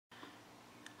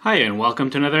Hi and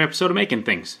welcome to another episode of Making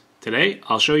Things. Today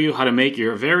I'll show you how to make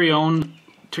your very own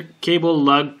cable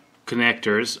lug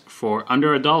connectors for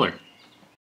under $1.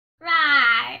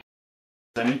 Right.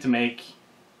 I need to make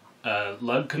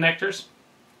lug connectors,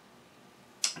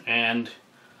 and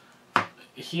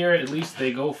here at least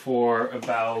they go for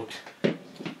about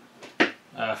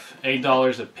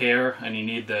 $8 a pair, and you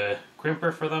need the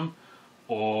crimper for them,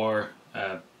 or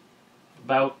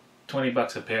about 20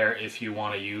 bucks a pair if you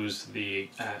want to use the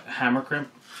hammer crimp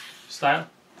style.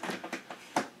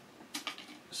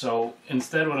 So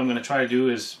instead what I'm going to try to do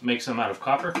is make some out of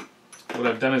copper. What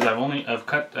I've done is I've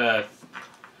cut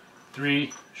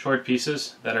 3 short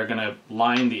pieces that are going to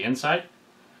line the inside,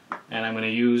 and I'm going to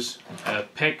use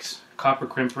picks, copper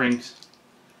crimp rings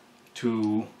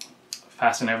to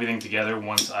fasten everything together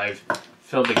once I've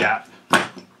filled the gap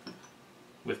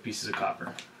with pieces of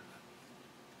copper.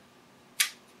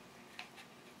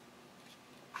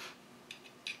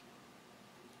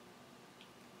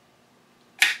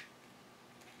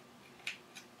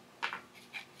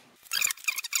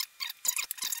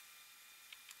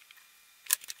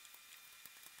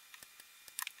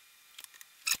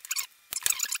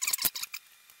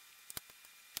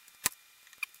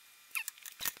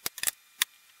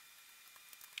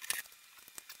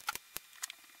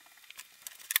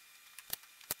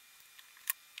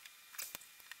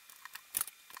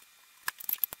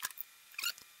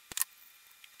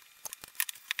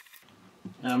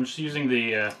 Now I'm just using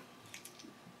the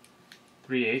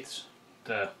 3/8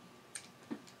 to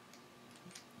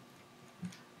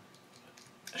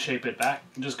shape it back,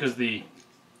 just because the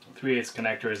 3/8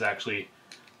 connector is actually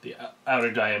the outer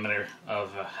diameter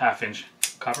of a 1/2 inch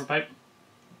copper pipe,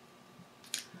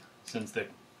 since the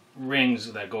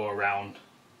rings that go around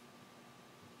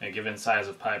a given size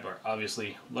of pipe are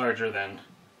obviously larger than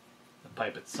the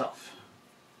pipe itself.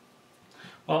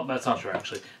 Well, that's not true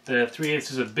actually. The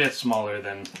 3/8 is a bit smaller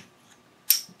than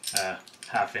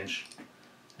 1/2 inch,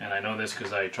 and I know this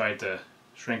because I tried to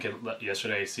shrink it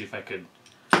yesterday, see if I could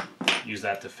use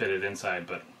that to fit it inside,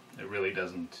 but it really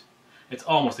doesn't. It's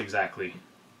almost exactly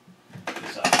the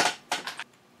size.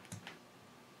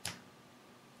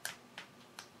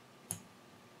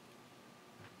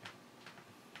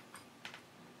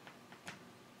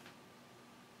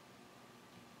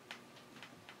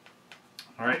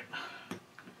 Alright.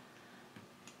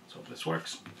 Let's hope this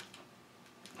works.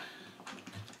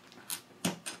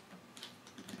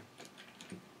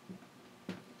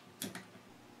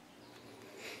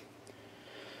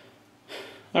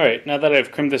 Alright, now that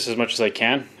I've crimped this as much as I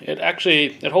can, it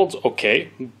holds okay,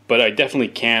 but I definitely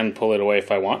can pull it away if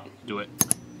I want. Do it.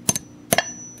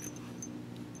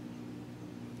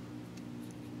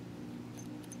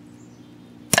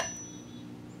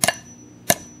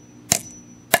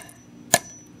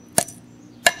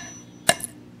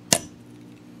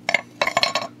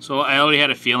 So I already had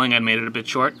a feeling I made it a bit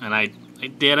short, and I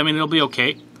did. I mean, it'll be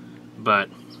okay, but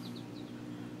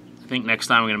I think next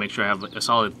time I'm going to make sure I have a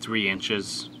solid 3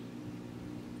 inches,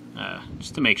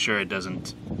 just to make sure it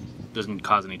doesn't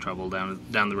cause any trouble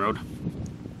down the road.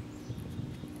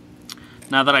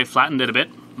 Now that I've flattened it a bit,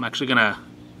 I'm actually going to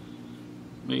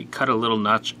maybe cut a little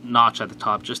notch at the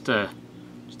top just to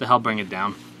help bring it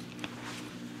down.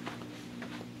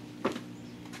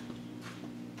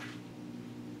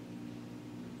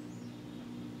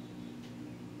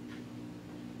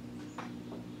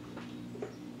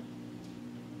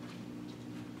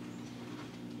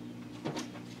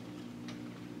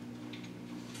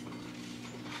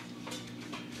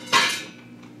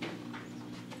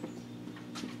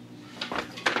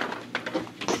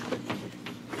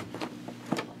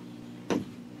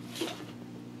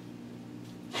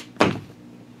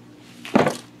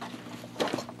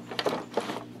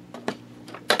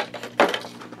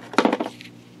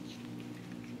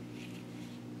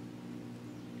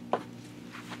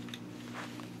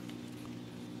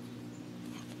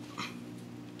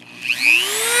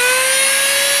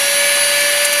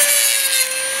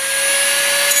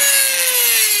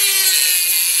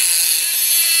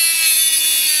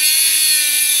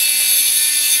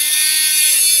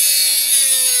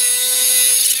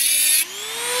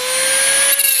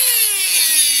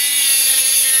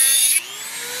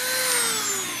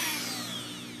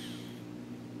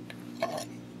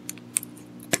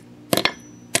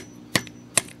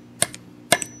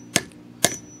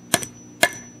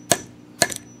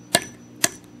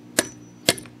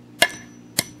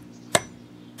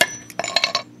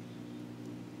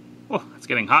 Oh, it's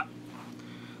getting hot.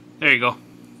 There you go.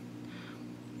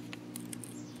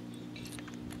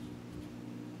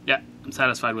 Yeah, I'm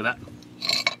satisfied with that.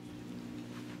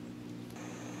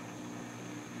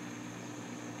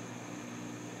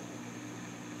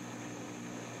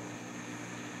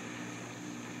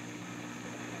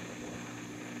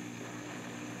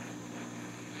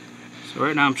 So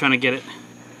right now I'm trying to get it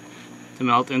to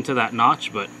melt into that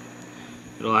notch, but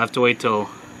it'll have to wait till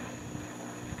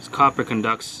this copper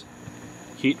conducts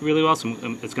heat really well, so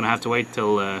it's going to have to wait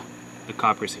till the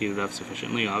copper is heated up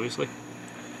sufficiently, obviously.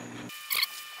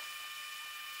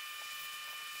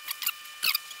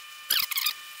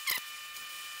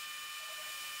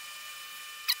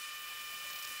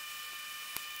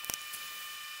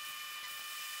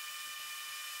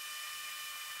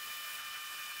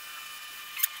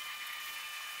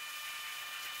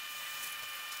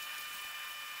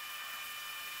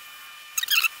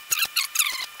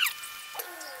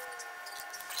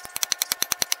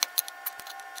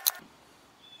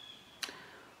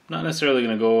 Not necessarily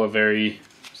going to go a very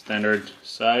standard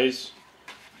size.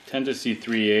 I tend to see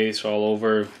 3/8 all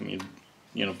over,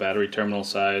 you know, battery terminal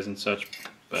size and such,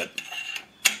 but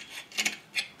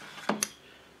I'm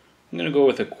going to go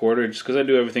with a quarter just because I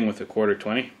do everything with a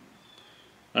 1/4-20.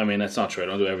 I mean, that's not true, I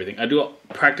don't do everything. I do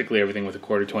practically everything with a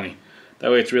 1/4-20.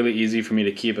 That way it's really easy for me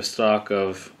to keep a stock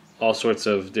of all sorts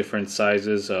of different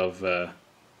sizes of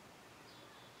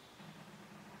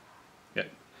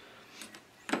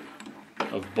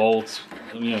bolts,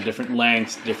 you know, different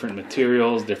lengths, different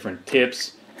materials, different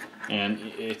tips, and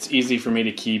it's easy for me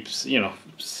to keep, you know,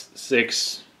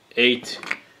 6, 8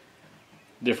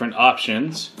 different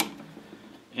options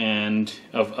and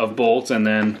of bolts, and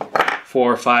then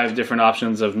 4 or 5 different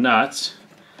options of nuts,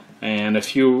 and a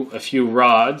few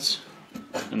rods,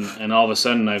 and all of a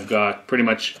sudden I've got pretty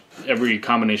much every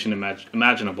combination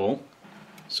imaginable.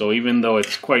 So even though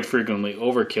it's quite frequently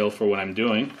overkill for what I'm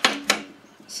doing,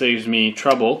 saves me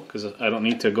trouble because I don't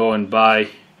need to go and buy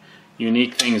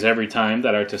unique things every time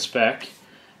that are to spec,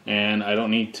 and I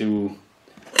don't need to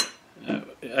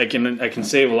I can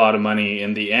save a lot of money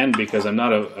in the end because I'm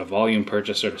not a volume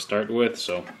purchaser to start with.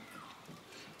 So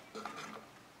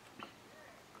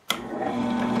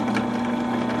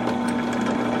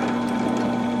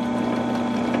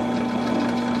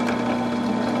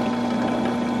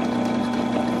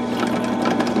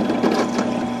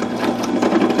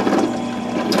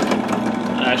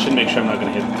I should make sure I'm not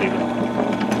going to hit the table.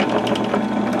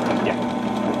 Yeah.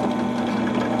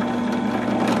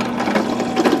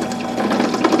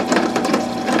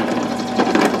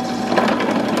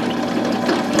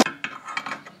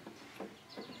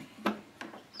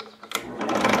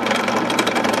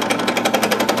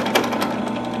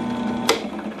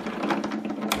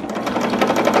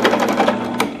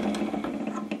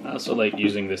 I also like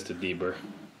using this to deburr.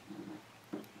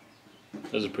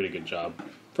 Does a pretty good job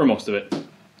for most of it,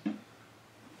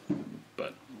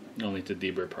 but only to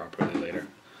deburr properly later.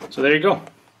 So there you go.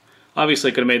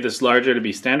 Obviously I could have made this larger to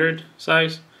be standard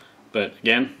size, but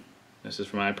again, this is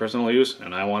for my personal use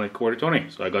and I wanted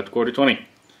 1/4-20, so I got the 1/4-20.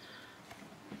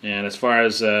 And as far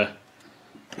as how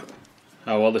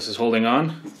well this is holding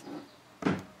on,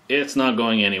 it's not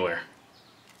going anywhere.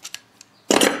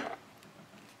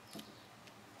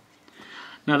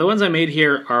 Now the ones I made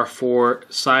here are for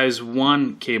size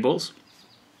 1 cables,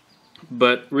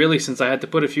 but really since I had to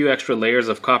put a few extra layers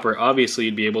of copper, obviously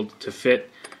you'd be able to fit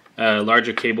a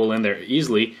larger cable in there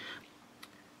easily.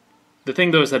 The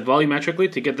thing though is that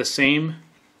volumetrically, to get the same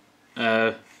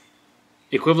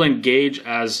equivalent gauge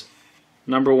as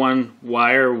number 1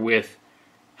 wire with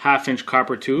 1/2 inch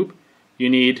copper tube, you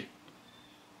need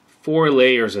 4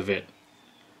 layers of it.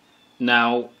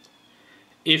 Now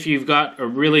if you've got a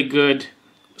really good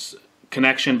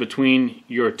connection between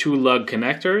your 2 lug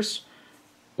connectors,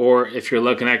 or if your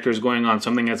lug connector is going on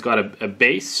something that's got a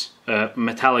base, a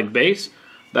metallic base,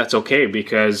 that's okay,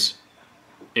 because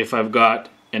if I've got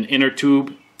an inner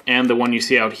tube and the one you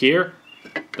see out here,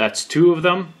 that's 2 of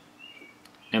them,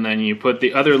 and then you put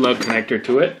the other lug connector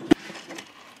to it,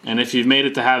 and if you've made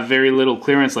it to have very little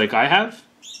clearance like I have,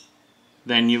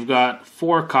 then you've got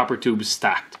 4 copper tubes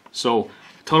stacked. So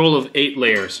a total of 8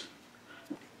 layers.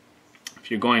 If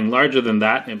you're going larger than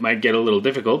that, it might get a little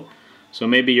difficult. So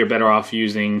maybe you're better off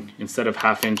using, instead of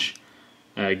 1/2 inch,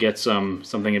 get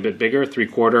something a bit bigger,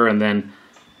 3/4, and then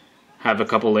have a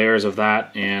couple layers of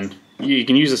that. And you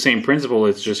can use the same principle.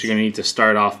 It's just you're going to need to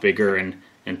start off bigger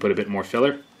and put a bit more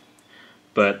filler.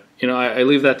 But you know, I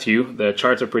leave that to you. The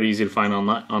charts are pretty easy to find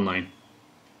online.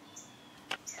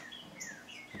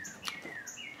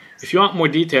 If you want more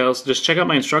details, just check out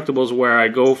my Instructables where I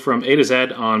go from A to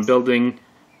Z on building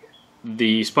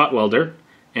the spot welder,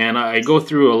 and I go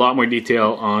through a lot more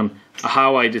detail on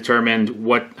how I determined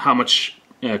how much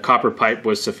copper pipe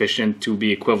was sufficient to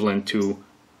be equivalent to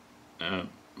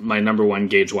my number 1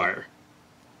 gauge wire.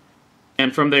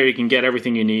 And from there you can get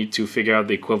everything you need to figure out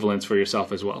the equivalence for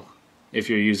yourself as well, if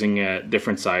you're using a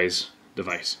different size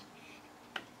device.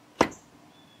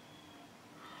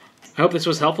 I hope this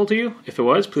was helpful to you. If it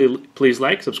was, please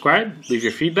like, subscribe, leave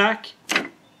your feedback.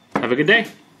 Have a good day.